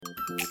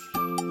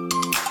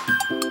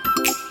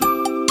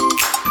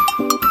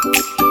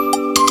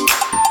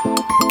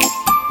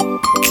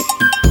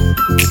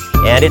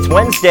And it's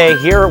Wednesday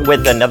here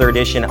with another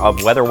edition of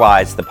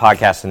WeatherWise, the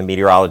podcast and the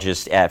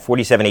meteorologist at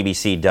 47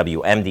 ABC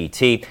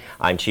WMDT.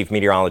 I'm Chief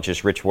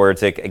Meteorologist Rich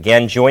Werdzik,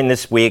 again joined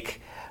this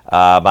week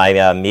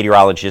by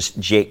meteorologist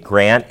Jake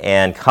Grant,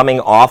 and coming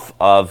off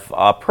of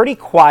a pretty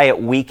quiet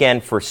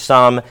weekend for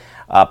some,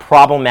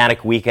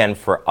 problematic weekend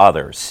for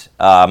others.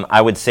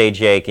 I would say,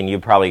 Jake, and you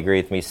probably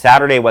agree with me,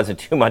 Saturday wasn't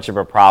too much of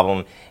a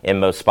problem in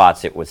most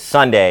spots. It was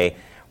Sunday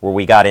where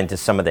we got into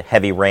some of the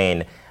heavy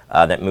rain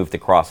that moved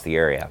across the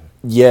area.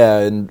 Yeah,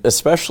 and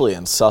especially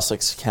in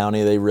Sussex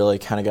County, they really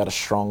kind of got a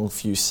strong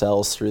few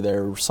cells through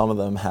there. Some of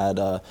them had,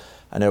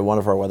 I know one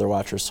of our weather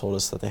watchers told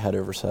us that they had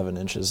over 7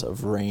 inches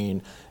of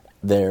rain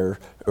there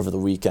over the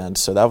weekend.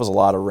 So that was a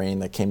lot of rain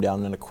that came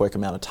down in a quick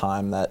amount of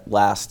time that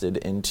lasted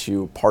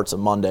into parts of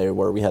Monday,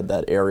 where we had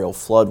that aerial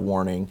flood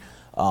warning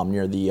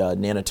near the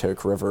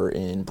Nanatoke River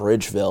in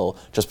Bridgeville,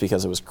 just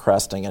because it was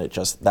cresting, and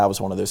that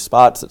was one of those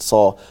spots that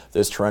saw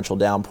those torrential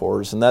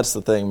downpours. And that's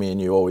the thing me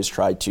and you always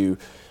try to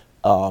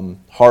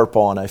harp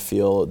on. I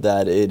feel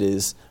that it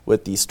is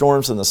with the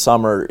storms in the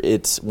summer,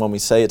 it's when we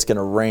say it's going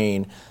to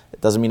rain, it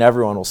doesn't mean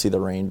everyone will see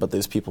the rain, but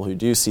those people who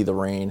do see the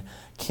rain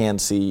can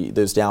see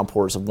those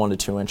downpours of 1 to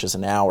 2 inches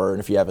an hour. And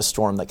if you have a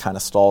storm that kind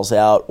of stalls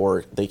out,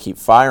 or they keep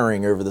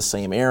firing over the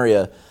same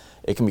area,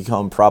 it can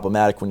become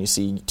problematic when you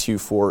see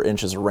 2-4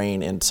 inches of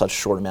rain in such a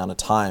short amount of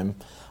time.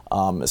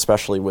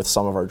 Especially with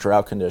some of our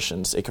drought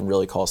conditions, it can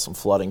really cause some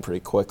flooding pretty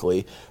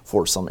quickly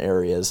for some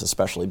areas,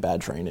 especially bad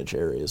drainage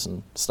areas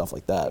and stuff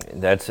like that.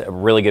 That's a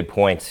really good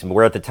point.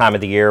 We're at the time of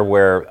the year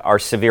where our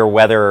severe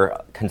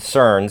weather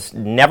concerns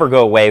never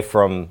go away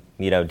from,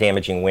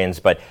 damaging winds,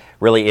 but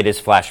really it is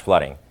flash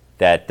flooding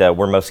that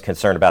we're most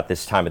concerned about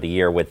this time of the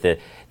year with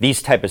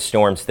these type of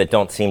storms that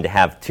don't seem to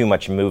have too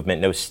much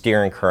movement, no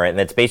steering current, and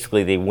that's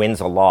basically the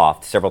winds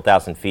aloft, several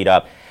thousand feet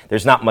up.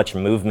 There's not much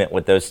movement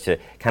with those to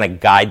kind of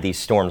guide these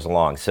storms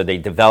along. So they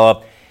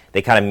develop,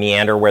 they kind of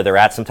meander where they're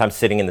at, sometimes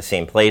sitting in the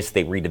same place.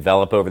 They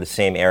redevelop over the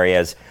same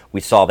areas.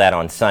 We saw that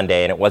on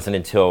Sunday, and it wasn't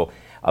until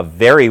a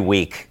very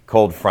weak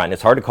cold front. And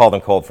it's hard to call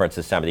them cold fronts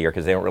this time of the year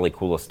because they don't really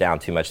cool us down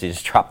too much. They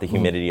just drop the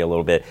humidity a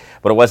little bit.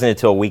 But it wasn't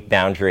until a weak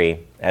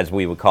boundary, as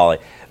we would call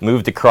it,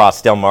 moved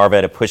across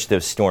Delmarva to push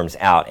those storms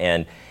out.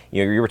 And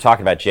you were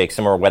talking about, Jake,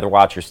 some of our weather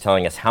watchers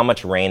telling us how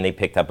much rain they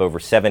picked up, over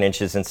 7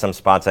 inches in some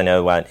spots. I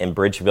know in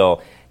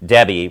Bridgeville,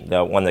 Debbie,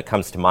 the one that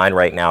comes to mind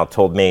right now,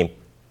 told me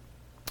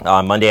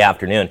Monday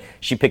afternoon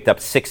she picked up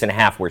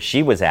 6.5 where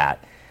she was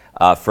at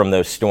from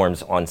those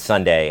storms on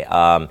Sunday.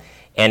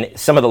 And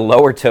some of the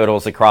lower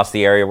totals across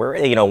the area were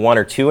 1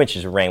 or 2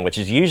 inches of rain, which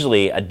is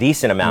usually a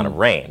decent amount of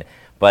rain.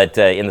 But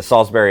in the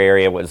Salisbury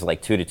area, it was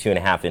like 2 to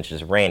 2.5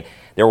 inches of rain.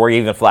 There were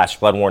even flash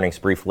flood warnings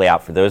briefly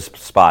out for those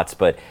spots,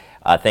 but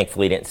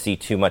thankfully didn't see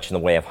too much in the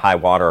way of high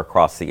water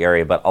across the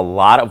area. But a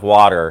lot of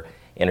water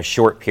in a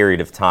short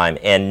period of time,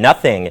 and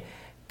nothing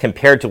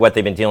compared to what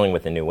they've been dealing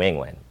with in New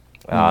England.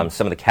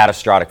 Some of the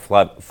catastrophic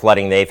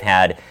flooding they've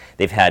had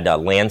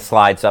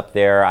landslides up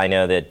there. I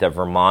know that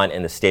Vermont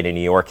and the state of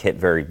New York hit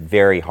very,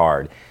 very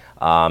hard.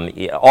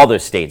 All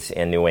those states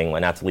in New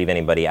England, not to leave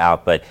anybody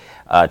out, but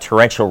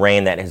torrential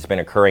rain that has been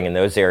occurring in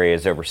those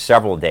areas over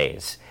several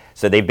days.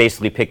 So they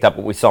basically picked up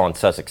what we saw in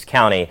Sussex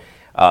County.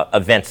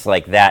 Events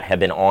like that have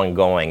been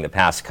ongoing the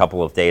past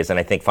couple of days, and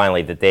I think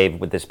finally that they've,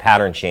 with this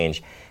pattern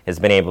change, has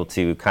been able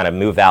to kind of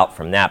move out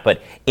from that.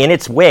 But in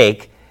its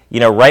wake,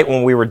 right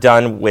when we were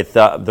done with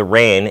the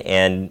rain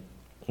and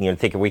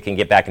thinking we can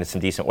get back into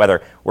some decent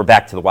weather, we're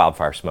back to the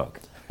wildfire smoke.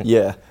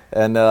 Yeah,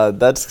 and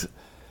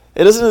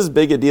it isn't as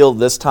big a deal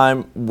this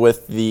time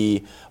with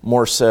the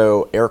more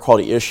so air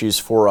quality issues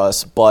for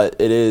us, but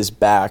it is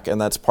back,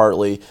 and that's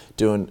partly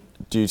due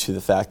to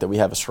the fact that we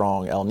have a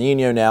strong El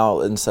Nino now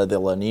instead of the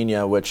La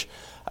Nina, which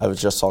I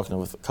was just talking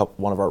with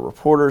one of our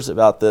reporters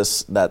about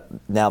this, that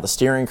now the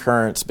steering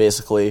currents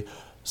basically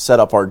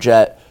set up our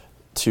jet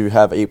to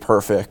have a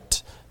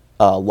perfect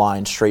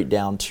line straight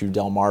down to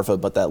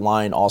Delmarva, but that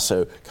line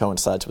also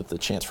coincides with the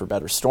chance for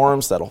better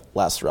storms that'll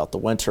last throughout the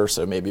winter,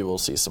 so maybe we'll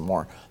see some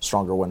more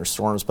stronger winter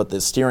storms. But the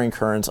steering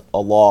currents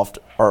aloft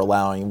are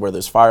allowing where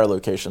those fire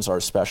locations are,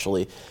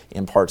 especially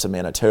in parts of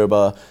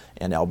Manitoba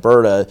and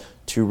Alberta,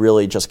 to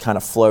really just kind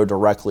of flow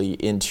directly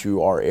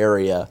into our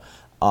area.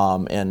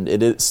 And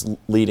it is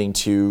leading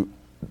to,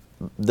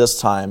 this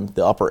time,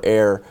 the upper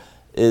air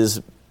is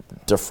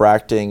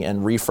diffracting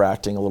and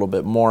refracting a little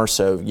bit more,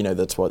 so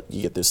that's what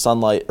you get, this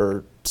sunlight,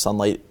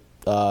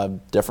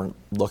 different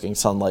looking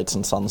sunlights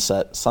and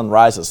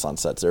sunrises,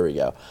 sunsets, there we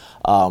go,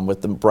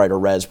 with the brighter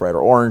reds, brighter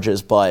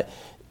oranges, but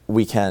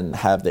we can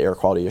have the air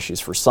quality issues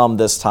for some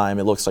this time.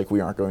 It looks like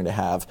we aren't going to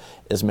have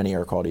as many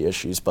air quality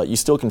issues, but you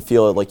still can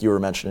feel it like you were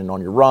mentioning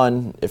on your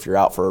run if you're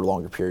out for a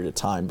longer period of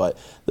time. But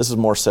this is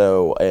more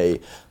so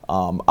a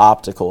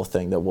optical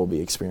thing that we'll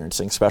be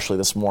experiencing, especially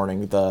this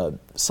morning. The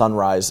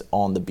sunrise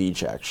on the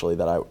beach, actually,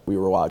 that we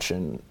were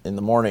watching in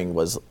the morning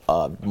was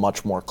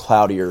much more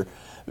cloudier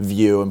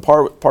view, and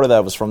part of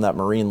that was from that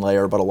marine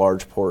layer, but a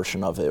large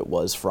portion of it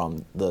was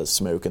from the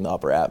smoke in the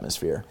upper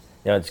atmosphere.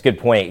 It's a good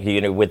point.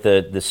 With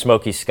the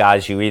smoky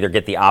skies, you either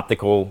get the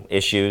optical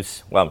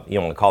issues. Well, you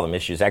don't want to call them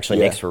issues. It actually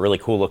makes for really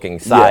cool-looking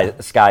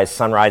skies,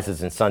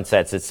 sunrises and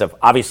sunsets. It's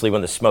obviously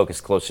when the smoke is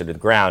closer to the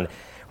ground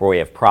where we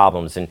have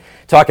problems. And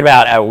talking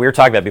about, we were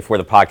talking about before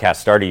the podcast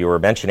started, you were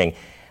mentioning,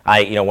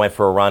 I went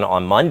for a run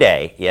on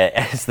Monday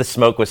as the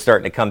smoke was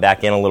starting to come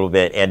back in a little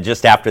bit, and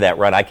just after that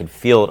run, I could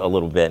feel it a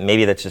little bit.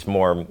 Maybe that's just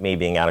more me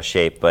being out of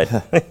shape, but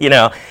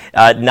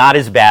not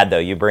as bad though.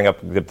 You bring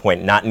up a good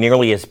point. Not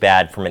nearly as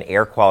bad from an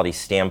air quality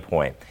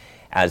standpoint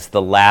as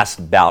the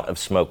last bout of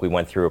smoke we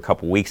went through a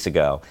couple weeks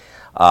ago,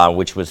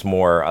 which was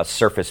more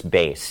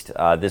surface-based.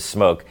 This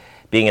smoke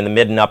being in the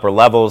mid and upper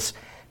levels,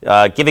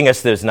 giving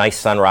us those nice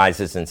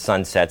sunrises and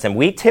sunsets. And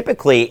we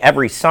typically,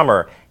 every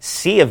summer,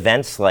 see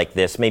events like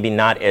this, maybe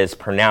not as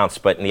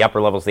pronounced, but in the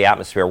upper levels of the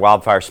atmosphere,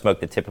 wildfire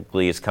smoke that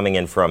typically is coming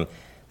in from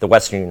the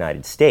western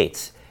United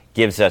States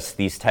gives us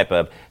these type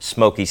of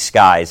smoky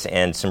skies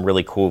and some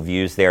really cool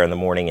views there in the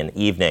morning and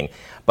evening.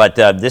 But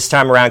this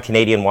time around,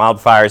 Canadian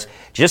wildfires,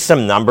 just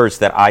some numbers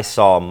that I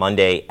saw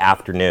Monday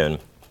afternoon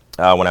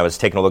when I was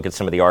taking a look at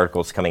some of the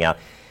articles coming out.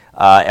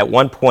 At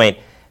one point,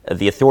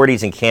 the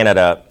authorities in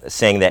Canada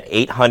saying that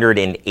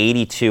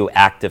 882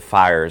 active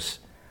fires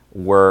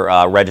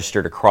were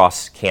registered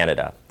across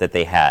Canada that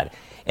they had.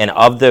 And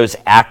of those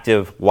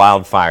active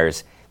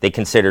wildfires, they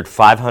considered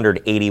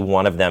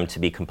 581 of them to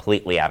be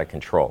completely out of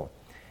control.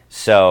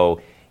 So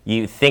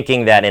you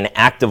thinking that an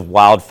active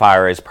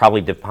wildfire is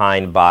probably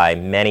defined by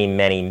many,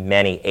 many,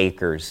 many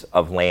acres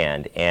of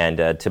land.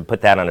 And to put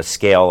that on a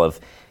scale of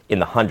in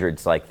the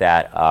hundreds like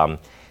that,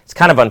 it's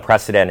kind of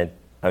unprecedented.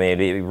 I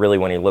mean, really,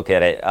 when you look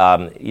at it,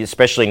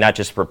 especially not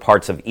just for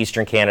parts of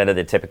eastern Canada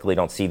that typically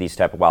don't see these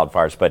type of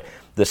wildfires, but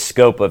the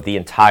scope of the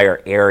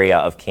entire area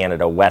of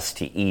Canada, west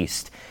to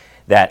east,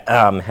 that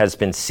has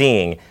been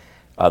seeing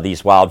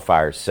these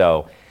wildfires.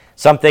 So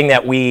something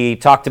that we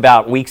talked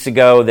about weeks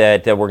ago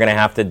that we're going to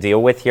have to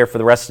deal with here for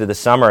the rest of the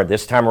summer.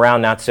 This time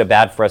around, not so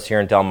bad for us here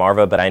in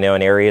Delmarva, but I know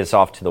in areas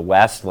off to the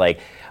west, like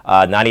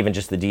not even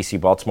just the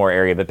DC-Baltimore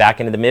area, but back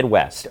into the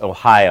Midwest,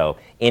 Ohio,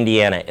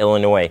 Indiana,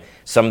 Illinois,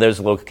 some of those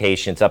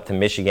locations up to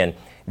Michigan,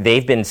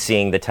 they've been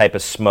seeing the type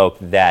of smoke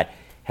that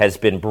has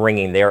been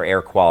bringing their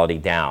air quality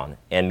down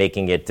and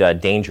making it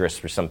dangerous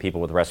for some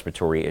people with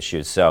respiratory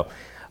issues. So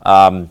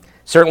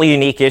certainly a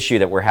unique issue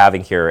that we're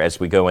having here as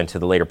we go into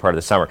the later part of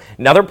the summer.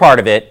 Another part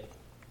of it,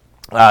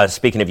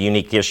 speaking of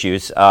unique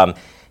issues,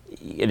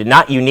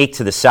 not unique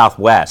to the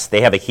Southwest.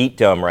 They have a heat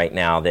dome right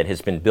now that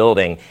has been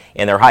building,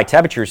 and their high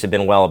temperatures have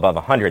been well above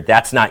 100.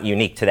 That's not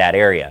unique to that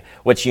area.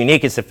 What's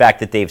unique is the fact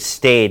that they've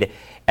stayed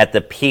at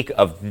the peak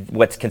of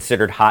what's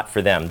considered hot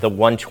for them, the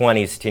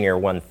 120s to near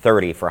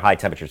 130 for high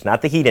temperatures,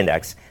 not the heat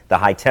index, the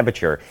high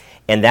temperature.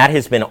 And that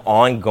has been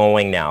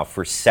ongoing now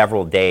for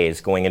several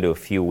days, going into a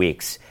few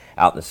weeks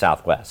out in the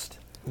Southwest.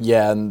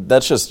 Yeah, and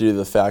that's just due to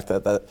the fact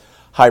that that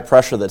high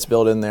pressure that's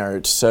built in there,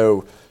 it's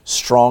so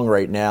strong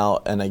right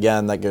now, and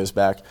again, that goes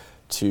back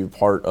to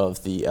part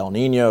of the El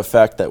Nino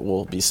effect that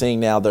we'll be seeing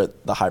now,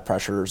 that the high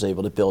pressure is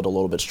able to build a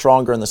little bit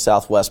stronger in the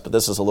Southwest, but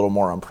this is a little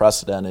more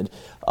unprecedented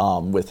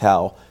with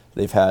how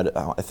they've had,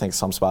 I think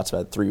some spots have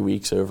had 3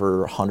 weeks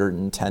over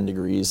 110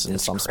 degrees in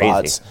some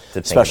spots,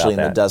 especially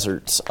in the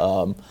deserts.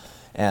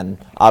 And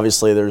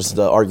obviously there's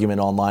the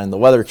argument online in the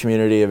weather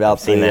community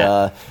about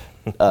the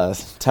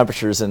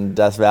temperatures in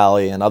Death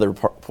Valley and other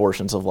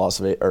portions of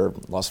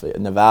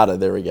Nevada.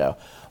 There we go.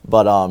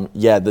 But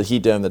the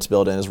heat dome that's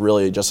built in is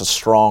really just a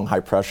strong high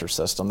pressure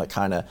system that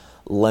kind of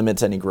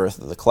limits any growth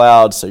of the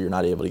clouds, so you're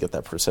not able to get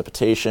that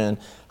precipitation,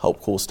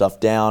 help cool stuff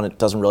down. It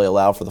doesn't really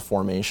allow for the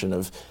formation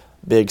of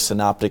big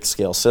synoptic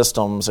scale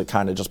systems. It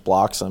kind of just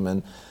blocks them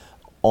and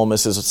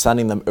almost is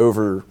sending them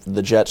over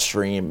the jet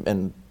stream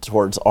and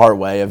towards our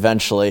way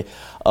eventually.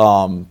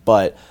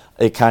 But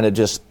it kind of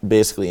just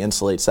basically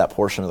insulates that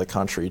portion of the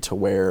country to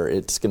where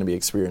it's going to be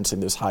experiencing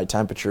those high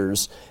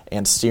temperatures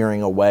and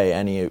steering away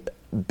any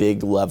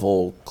big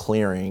level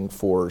clearing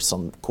for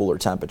some cooler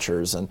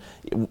temperatures. And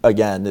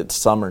again, it's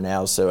summer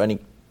now, so any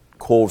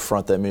cold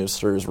front that moves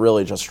through is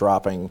really just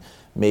dropping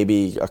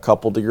maybe a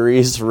couple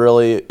degrees,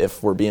 really,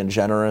 if we're being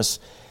generous.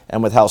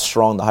 And with how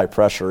strong the high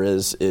pressure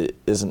is, it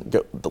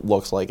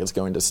looks like it's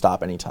going to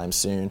stop anytime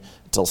soon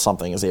until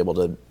something is able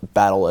to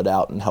battle it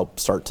out and help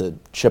start to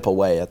chip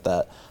away at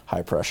that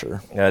high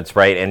pressure. That's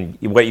right. And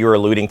what you were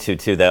alluding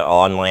to the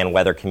on-land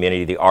weather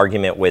community, the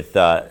argument with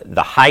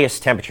the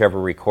highest temperature ever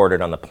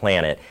recorded on the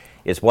planet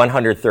is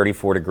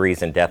 134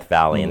 degrees in Death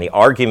Valley. And the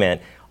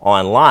argument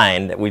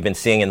online that we've been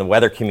seeing in the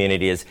weather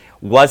community is,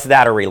 was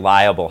that a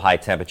reliable high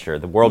temperature?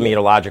 The World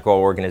Meteorological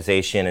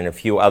Organization and a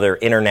few other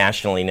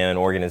internationally known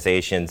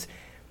organizations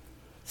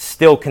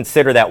still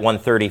consider that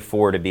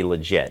 134 to be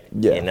legit.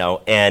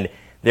 And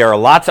there are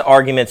lots of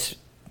arguments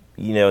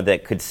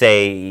that could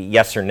say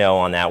yes or no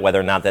on that, whether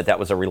or not that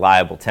was a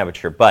reliable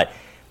temperature. But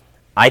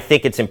I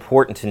think it's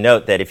important to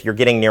note that if you're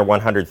getting near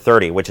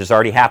 130, which has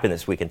already happened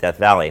this week in Death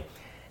Valley,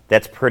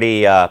 that's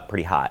pretty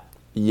hot.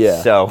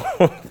 Yeah. So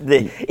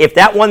if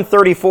that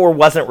 134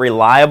 wasn't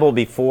reliable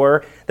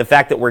before, the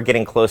fact that we're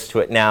getting close to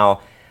it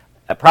now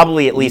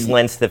probably at least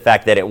lends to the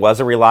fact that it was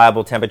a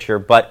reliable temperature,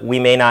 but we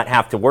may not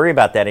have to worry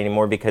about that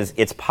anymore because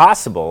it's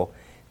possible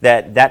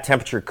that that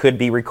temperature could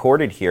be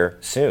recorded here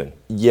soon.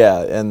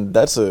 Yeah, and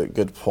that's a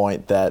good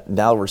point, that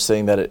now we're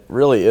seeing that it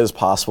really is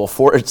possible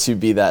for it to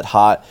be that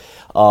hot,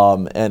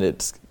 and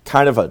it's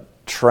kind of a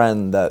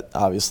trend that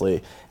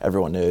obviously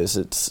everyone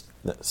knows.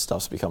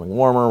 Stuff's becoming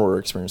warmer, we're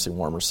experiencing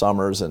warmer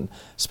summers, and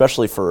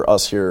especially for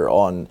us here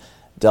on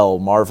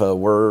Delmarva,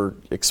 we're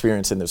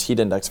experiencing those heat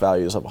index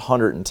values of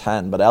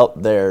 110, but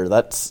out there,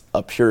 that's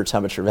a pure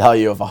temperature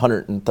value of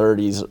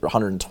 130s or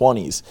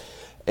 120s.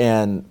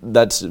 And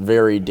that's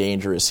very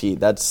dangerous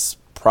heat. That's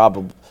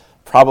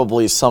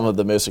probably some of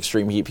the most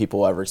extreme heat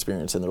people will ever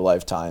experience in their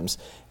lifetimes.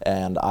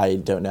 And I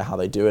don't know how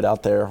they do it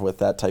out there with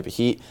that type of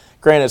heat.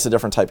 Granted, it's a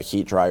different type of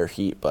heat, drier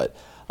heat, but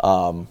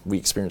we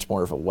experience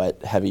more of a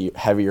wet,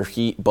 heavier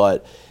heat.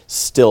 But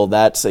still,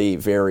 that's a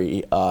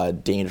very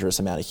dangerous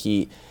amount of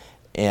heat.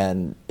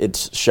 And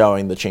it's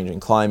showing the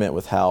changing climate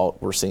with how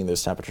we're seeing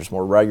those temperatures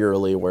more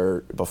regularly, where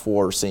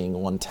before seeing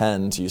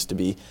 110s used to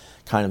be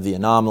kind of the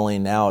anomaly.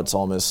 Now it's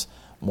almost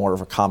more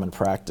of a common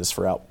practice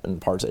for out in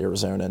parts of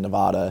Arizona,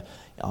 Nevada,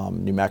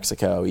 New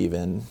Mexico,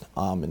 even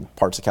in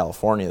parts of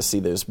California, to see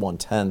those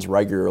 110s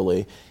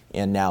regularly,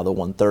 and now the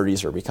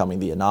 130s are becoming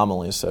the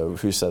anomaly. So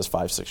who says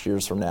 5-6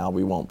 years from now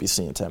we won't be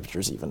seeing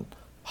temperatures even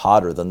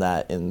hotter than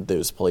that in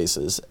those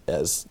places,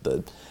 as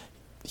the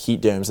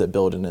heat domes that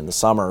build in the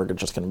summer are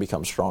just going to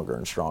become stronger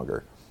and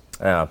stronger.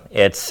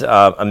 It's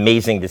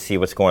amazing to see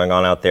what's going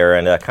on out there,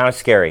 and kind of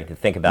scary to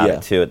think about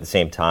it too at the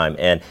same time.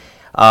 And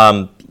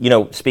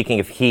speaking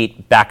of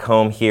heat, back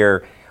home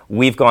here,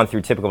 we've gone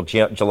through typical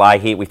July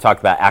heat. We've talked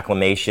about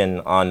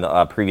acclimation on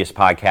the previous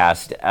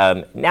podcast.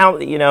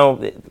 Now,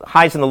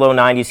 highs in the low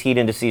 90s, heat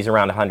indices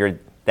around 100.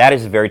 That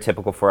is very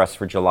typical for us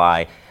for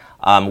July.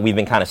 We've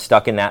been kind of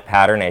stuck in that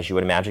pattern, as you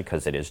would imagine,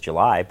 because it is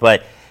July.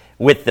 But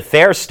with the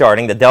fair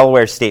starting, the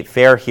Delaware State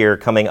Fair here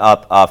coming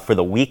up for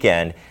the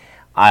weekend,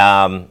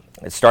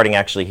 starting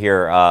actually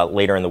here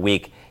later in the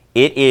week,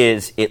 it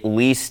is at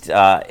least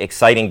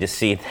exciting to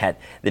see that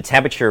the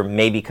temperature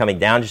may be coming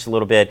down just a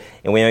little bit,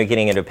 and we may be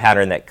getting into a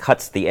pattern that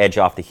cuts the edge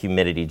off the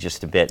humidity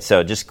just a bit.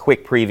 So just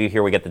quick preview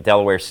here. We got the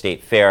Delaware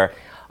State Fair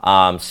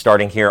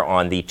starting here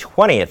on the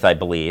 20th, I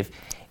believe,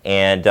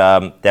 and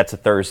that's a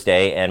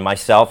Thursday. And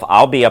myself,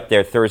 I'll be up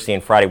there Thursday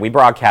and Friday. We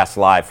broadcast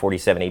live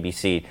 47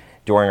 ABC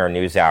during our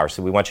news hour,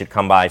 so we want you to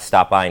come by,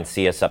 stop by, and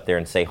see us up there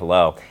and say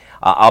hello.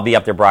 I'll be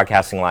up there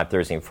broadcasting live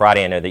Thursday and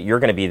Friday. I know that you're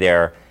going to be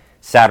there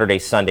Saturday,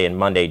 Sunday, and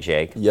Monday,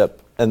 Jake.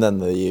 Yep, and then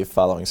the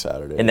following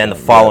Saturday. And then the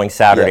following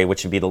Saturday,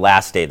 which would be the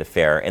last day of the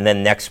fair. And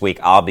then next week,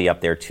 I'll be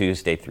up there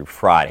Tuesday through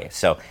Friday.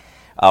 So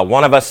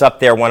one of us up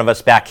there, one of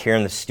us back here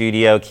in the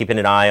studio, keeping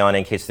an eye on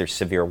in case there's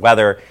severe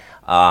weather.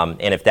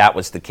 And if that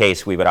was the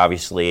case, we would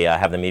obviously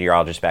have the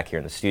meteorologist back here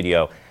in the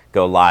studio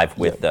go live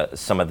with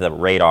some of the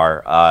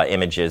radar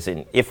images,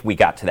 and if we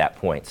got to that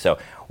point. So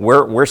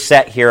we're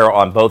set here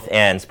on both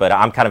ends, but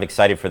I'm kind of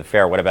excited for the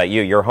fair. What about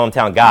you? You're a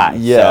hometown guy.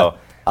 Yeah, so.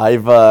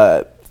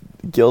 I've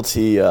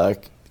guilty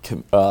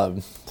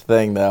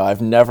thing though.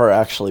 I've never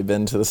actually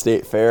been to the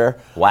state fair.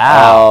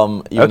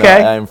 Wow.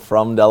 Okay. I'm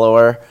from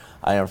Delaware.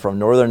 I am from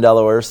northern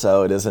Delaware,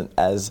 so it isn't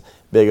as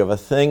big of a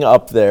thing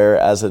up there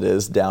as it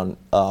is down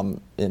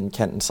in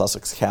Kent and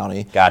Sussex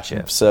County.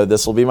 Gotcha. So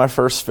this will be my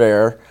first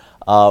fair.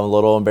 A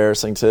little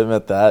embarrassing to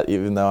admit that,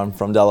 even though I'm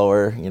from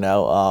Delaware,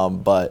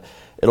 but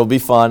it'll be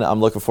fun.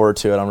 I'm looking forward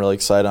to it. I'm really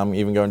excited. I'm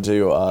even going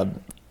to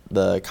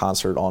the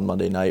concert on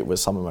Monday night with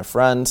some of my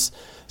friends,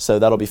 so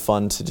that'll be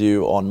fun to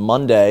do on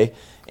Monday.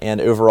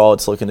 And overall,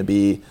 it's looking to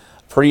be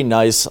pretty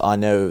nice. I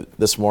know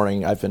this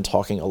morning I've been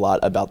talking a lot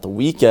about the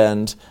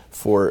weekend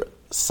for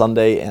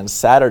Sunday and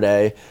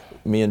Saturday.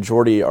 Me and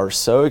Jordy are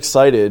so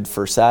excited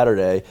for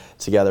Saturday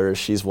together as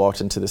she's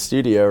walked into the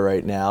studio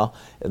right now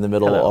in the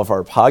middle of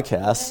our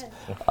podcast.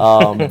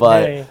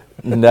 But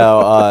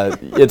no,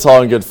 it's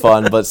all in good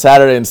fun. But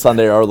Saturday and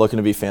Sunday are looking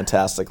to be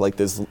fantastic. Like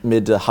this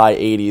mid to high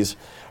 80s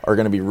are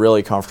going to be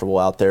really comfortable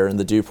out there, and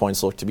the dew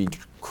points look to be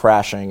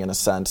crashing in a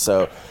sense.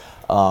 So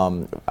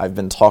I've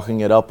been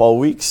talking it up all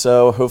week,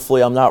 so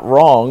hopefully I'm not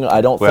wrong.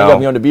 I don't think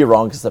I'm going to be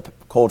wrong because the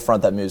cold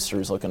front that moves through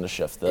is looking to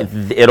shift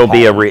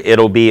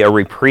it'll be a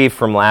reprieve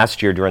from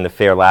last year. During the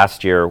fair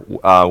last year,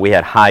 we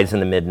had highs in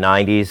the mid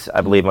 90s,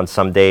 I believe, on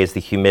some days. The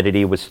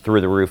humidity was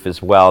through the roof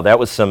as well. That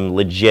was some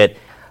legit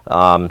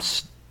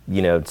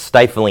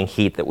stifling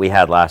heat that we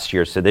had last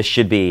year. So this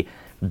should be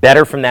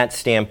better from that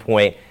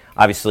standpoint.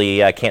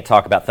 Obviously, I can't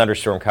talk about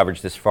thunderstorm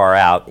coverage this far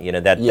out.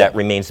 That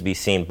remains to be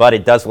seen. But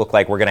it does look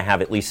like we're going to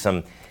have at least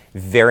some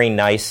very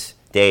nice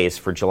days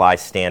for July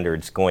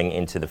standards going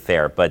into the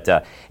fair.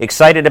 But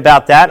excited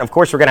about that. And of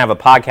course, we're going to have a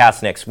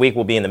podcast next week.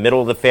 We'll be in the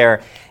middle of the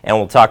fair, and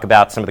we'll talk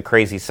about some of the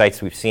crazy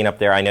sights we've seen up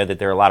there. I know that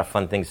there are a lot of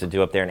fun things to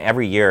do up there, and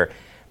every year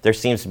there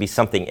seems to be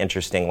something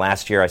interesting.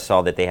 Last year, I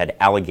saw that they had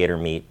alligator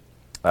meat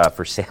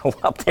for sale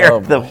up there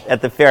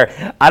at the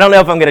fair. I don't know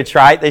if I'm going to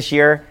try it this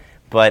year,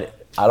 but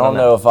I don't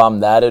know if I'm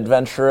that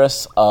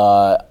adventurous.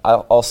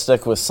 I'll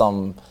stick with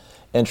some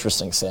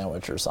interesting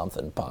sandwich or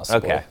something,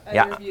 possibly. Okay.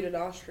 I interviewed an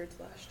ostrich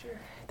last year.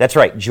 That's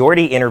right.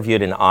 Jordy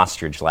interviewed an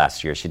ostrich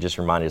last year. She just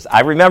reminded us.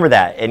 I remember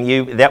that,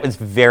 and that was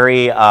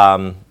very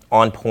on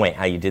point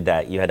how you did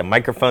that. You had a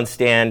microphone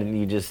stand, and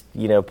you just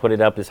put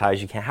it up as high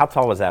as you can. How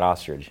tall was that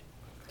ostrich?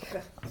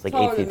 It's like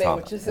 8 feet tall.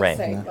 Which isn't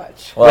saying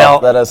much. Well,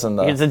 that isn't.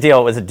 Here's the deal.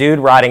 It was a dude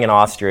riding an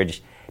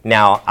ostrich.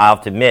 Now, I'll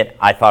have to admit,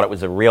 I thought it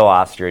was a real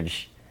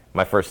ostrich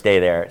my first day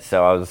there,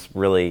 so I was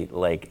really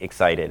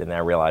excited, and then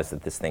I realized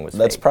that this thing was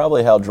That's fake.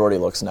 probably how Jordy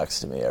looks next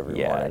to me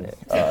every morning.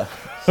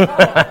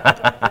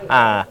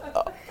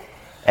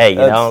 Hey,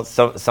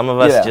 some of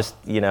us just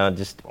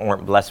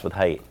aren't blessed with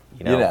height,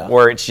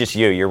 or it's just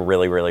you're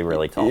really, really,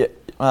 really tall. Yeah,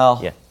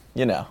 well,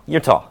 you're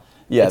tall.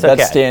 Yeah, it's that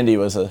okay. standee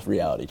was a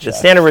reality check. The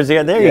standard was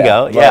there. You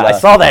go. But, I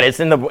saw that. It's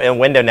in the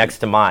window next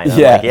to mine. I'm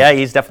like,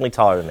 he's definitely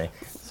taller than me.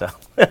 So,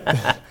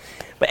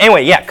 but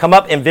anyway, come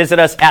up and visit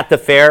us at the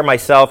fair.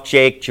 Myself,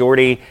 Jake,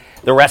 Jordy,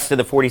 the rest of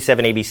the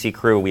 47 ABC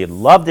crew. We'd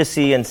love to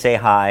see you and say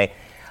hi.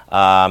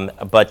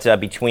 But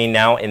between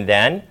now and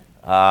then,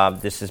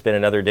 this has been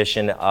another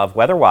edition of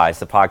Weatherwise,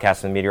 the podcast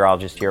of the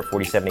meteorologist here at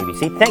 47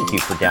 ABC. Thank you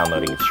for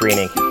downloading and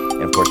streaming.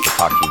 And of course, we'll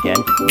talk to you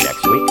again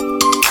next week.